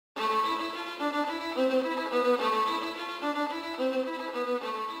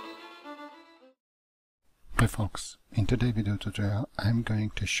folks, in today's video tutorial I'm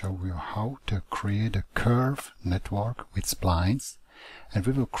going to show you how to create a curve network with splines, and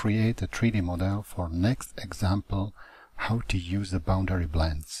we will create a 3D model for next example how to use the boundary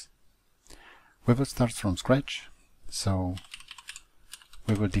blends. We will start from scratch, so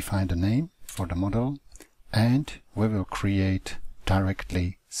we will define the name for the model and we will create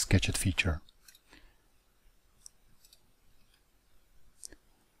directly sketched feature.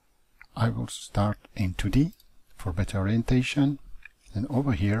 I will start in 2D for better orientation, and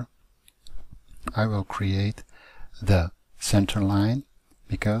over here I will create the center line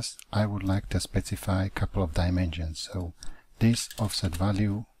because I would like to specify a couple of dimensions. So this offset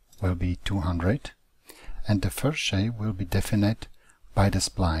value will be 200 and the first shape will be defined by the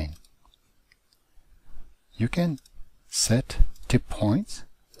spline. You can set tip points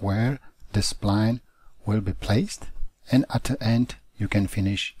where the spline will be placed, and at the end you can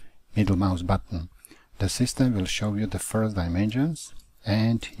finish middle mouse button. The system will show you the first dimensions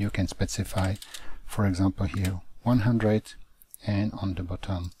and you can specify, for example here 100, and on the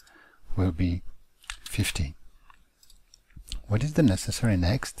bottom will be 50. What is the necessary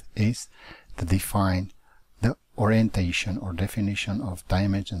next is to define the orientation or definition of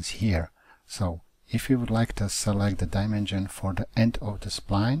dimensions here. So if you would like to select the dimension for the end of the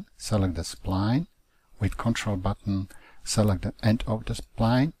spline, select the spline, with control button select the end of the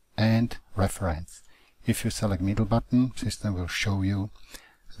spline and reference. If you select middle button, system will show you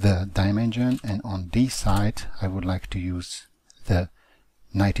the dimension, and on this side I would like to use the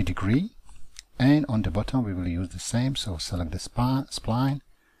 90 degree, and on the bottom we will use the same, so select the spline,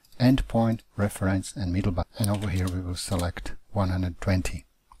 endpoint, reference and middle button, and over here we will select 120.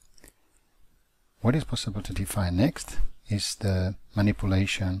 What is possible to define next is the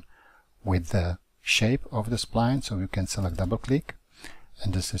manipulation with the shape of the spline, so you can select double click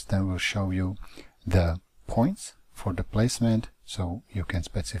and the system will show you the points for the placement, so you can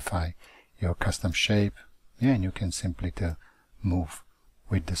specify your custom shape, and you can simply move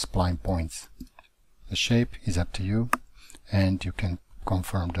with the spline points. The shape is up to you and you can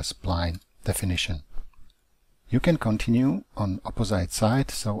confirm the spline definition. You can continue on opposite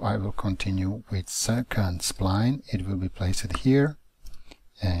side, so I will continue with second spline. It will be placed here,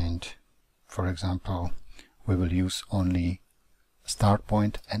 and for example we will use only start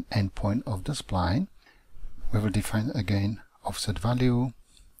point and end point of the spline. We will define again offset value,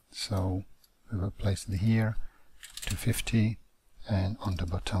 so we will place it here to 50, and on the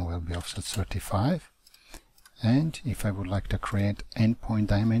bottom will be offset 35. And if I would like to create endpoint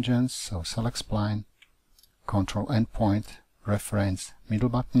dimensions, so select spline, control endpoint, reference, middle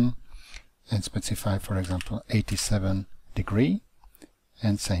button, and specify for example 87 degree,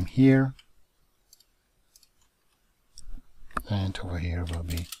 and same here, and over here will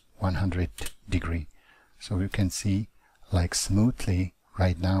be 100 degree. So you can see like smoothly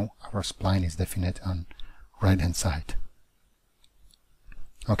right now our spline is defined on right hand side.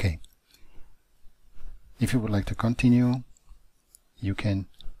 Okay, if you would like to continue you can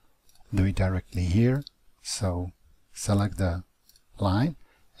do it directly here, so select the line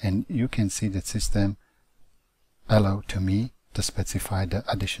and you can see the system allow to me to specify the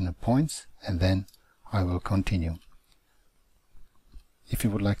additional points, and then I will continue. If you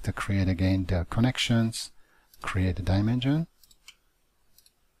would like to create again the connections, create a dimension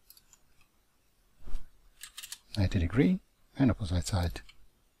 90 degree and opposite side.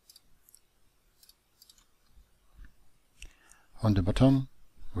 On the bottom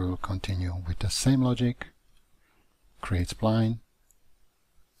we will continue with the same logic, create spline,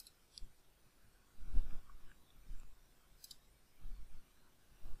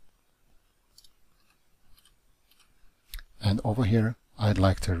 and over here I'd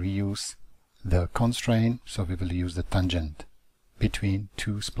like to reuse the constraint, so we will use the tangent between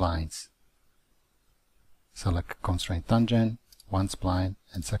two splines. Select constraint tangent, one spline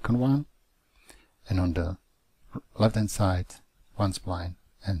and second one, and on the left hand side one spline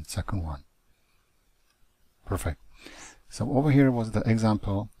and second one. Perfect. So over here was the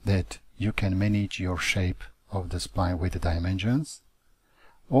example that you can manage your shape of the spline with the dimensions,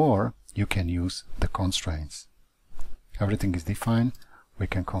 or you can use the constraints. Everything is defined. We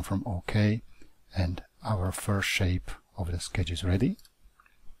can confirm OK, and our first shape of the sketch is ready.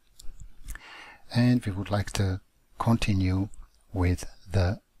 And we would like to continue with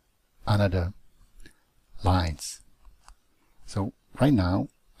the another lines. So right now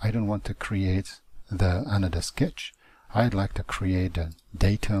I don't want to create the another sketch. I'd like to create a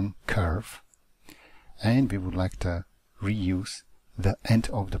datum curve, and we would like to reuse the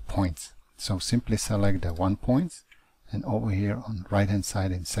end of the points. So simply select the 1 point, and over here on right hand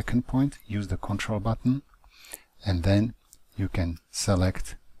side in second point use the control button and then you can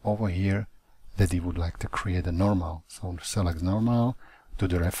select over here that you would like to create a normal. So select normal, do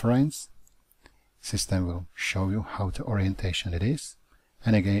the reference. System will show you how the orientation it is,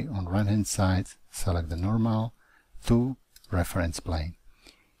 and again on right hand side select the normal to reference plane.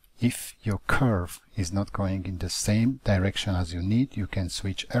 If your curve is not going in the same direction as you need, you can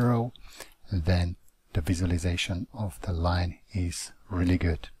switch arrow, and then the visualization of the line is really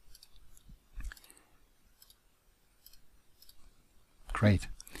good. Great.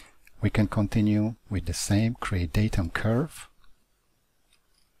 We can continue with the same, create datum curve.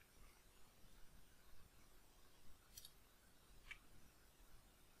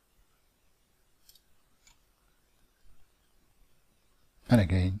 And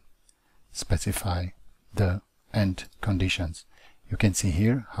again, specify the end conditions. You can see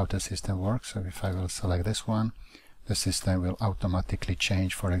here how the system works. So if I will select this one, the system will automatically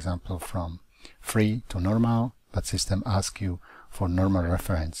change, for example, from free to normal, but system asks you for normal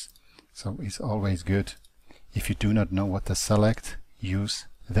reference. So it's always good, if you do not know what to select, use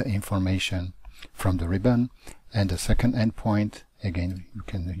the information from the ribbon. And the second endpoint, again, you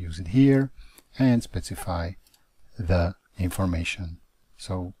can use it here and specify the information.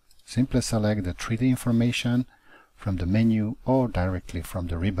 So simply select the 3D information from the menu or directly from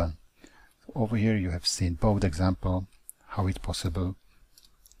the ribbon. So over here you have seen both examples, how it's possible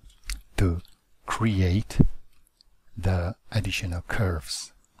to create the additional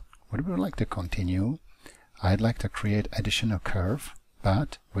curves. What we would like to continue, I'd like to create additional curve,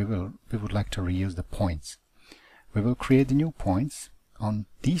 but we would like to reuse the points. We will create the new points on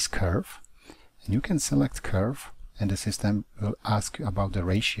this curve, and you can select curve, and the system will ask you about the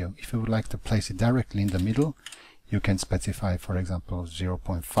ratio. If you would like to place it directly in the middle, you can specify, for example,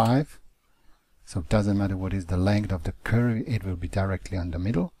 0.5. So it doesn't matter what is the length of the curve, it will be directly on the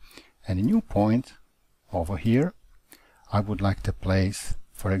middle. And a new point over here, I would like to place,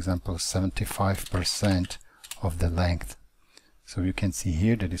 for example, 75% of the length. So you can see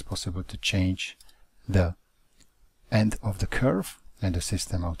here that it's possible to change the end of the curve, and the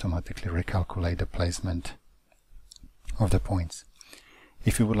system automatically recalculate the placement of the points.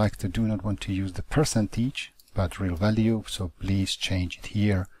 If you would like to do not want to use the percentage but real value, so please change it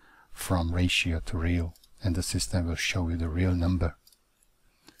here from ratio to real, and the system will show you the real number.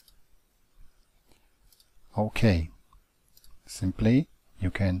 Okay, simply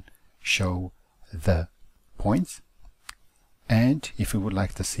you can show the points, and if you would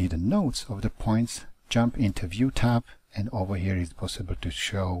like to see the notes of the points, jump into View tab, and over here is possible to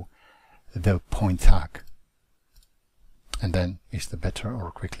show the point tag. And then it's the better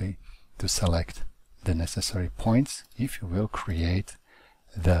or quickly to select the necessary points if you will create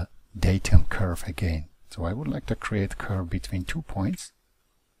the datum curve again. So I would like to create a curve between 2 points.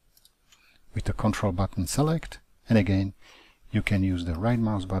 With the control button select, and again you can use the right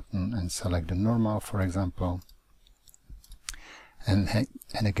mouse button and select the normal, for example, and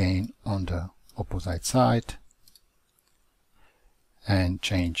again on the opposite side and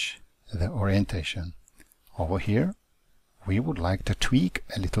change the orientation. Over here we would like to tweak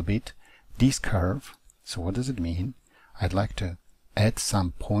a little bit this curve. So what does it mean? I'd like to add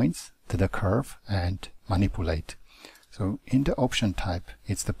some points to the curve and manipulate. So in the option type,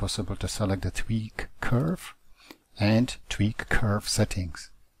 it's possible to select the tweak curve and tweak curve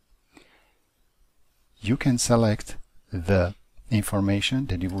settings. You can select the information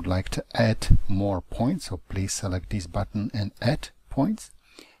that you would like to add more points. So please select this button and add points,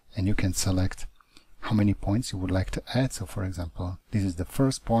 and you can select how many points you would like to add. So for example, this is the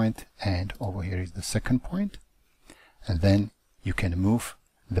first point and over here is the second point, and then you can move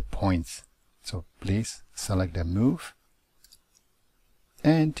the points. So please select the move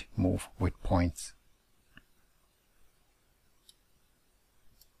and move with points.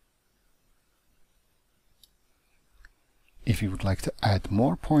 If you would like to add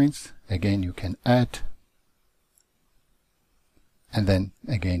more points, again you can add, and then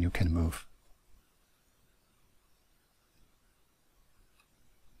again you can move.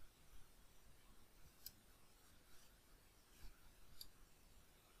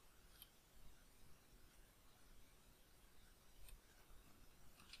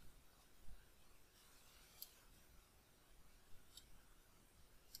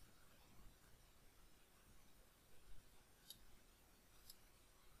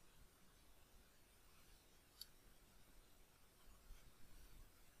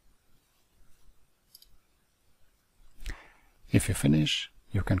 If you finish,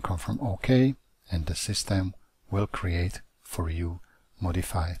 you can confirm OK, and the system will create for you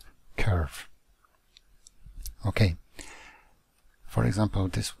modified curve. Okay, for example,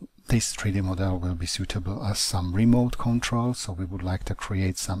 this 3D model will be suitable as some remote control, so we would like to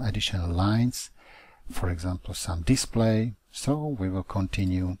create some additional lines, for example some display. So we will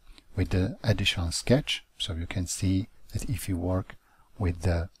continue with the additional sketch. So you can see that if you work with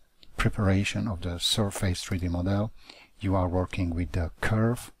the preparation of the surface 3D model, you are working with the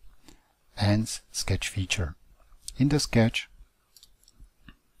curve and sketch feature. In the sketch,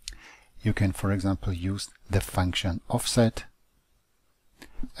 you can, for example, use the function offset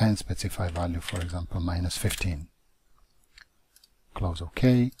and specify value, for example, -15. Close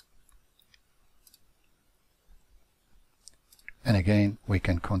OK. And again, we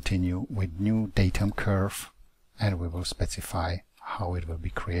can continue with new datum curve, and we will specify how it will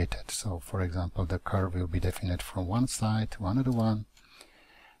be created. So, for example, the curve will be defined from one side to another one.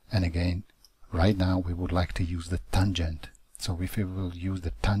 And again, right now we would like to use the tangent. So if we will use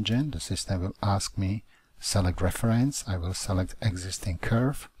the tangent, the system will ask me select reference. I will select existing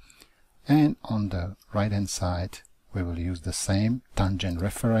curve, and on the right hand side we will use the same tangent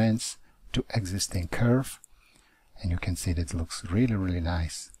reference to existing curve, and you can see that it looks really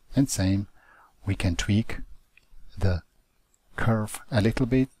nice. And same, we can tweak the curve a little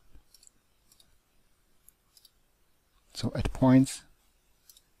bit, so at points,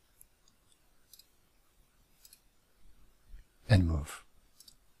 and move.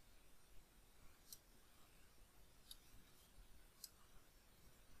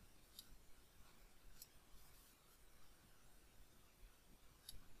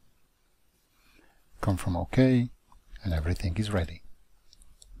 Confirm OK, and everything is ready.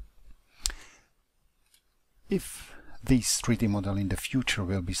 If this 3D model in the future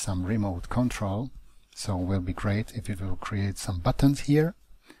will be some remote control, so it will be great if it will create some buttons here.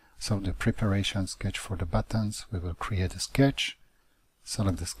 So the preparation sketch for the buttons, we will create a sketch,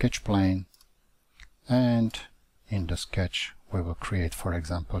 select the sketch plane, and in the sketch we will create, for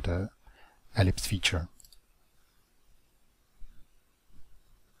example, the ellipse feature.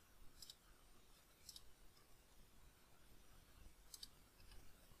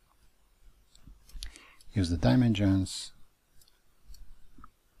 Use the dimensions,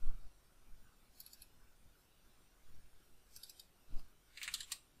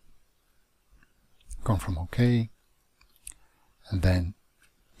 confirm OK, and then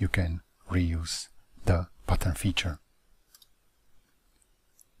you can reuse the pattern feature.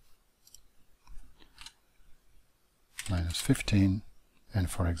 -15,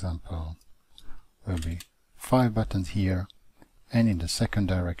 and for example will be 5 buttons here, and in the second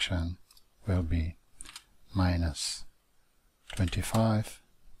direction will be -25,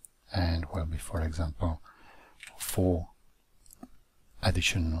 and will be, for example, 4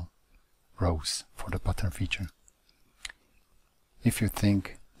 additional rows for the pattern feature. If you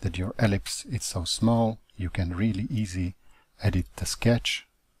think that your ellipse is so small, you can really easy edit the sketch.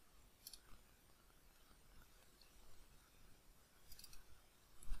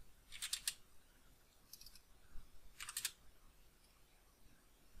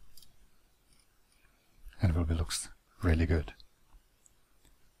 And it looks really good.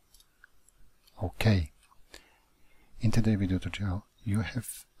 Okay. In today's video tutorial, you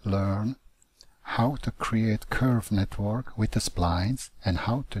have learned how to create curve network with the splines and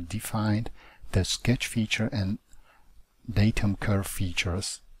how to define the sketch feature and datum curve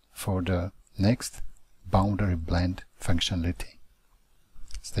features for the next boundary blend functionality.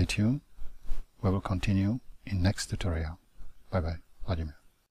 Stay tuned. We will continue in next tutorial. Bye bye. Vladimir.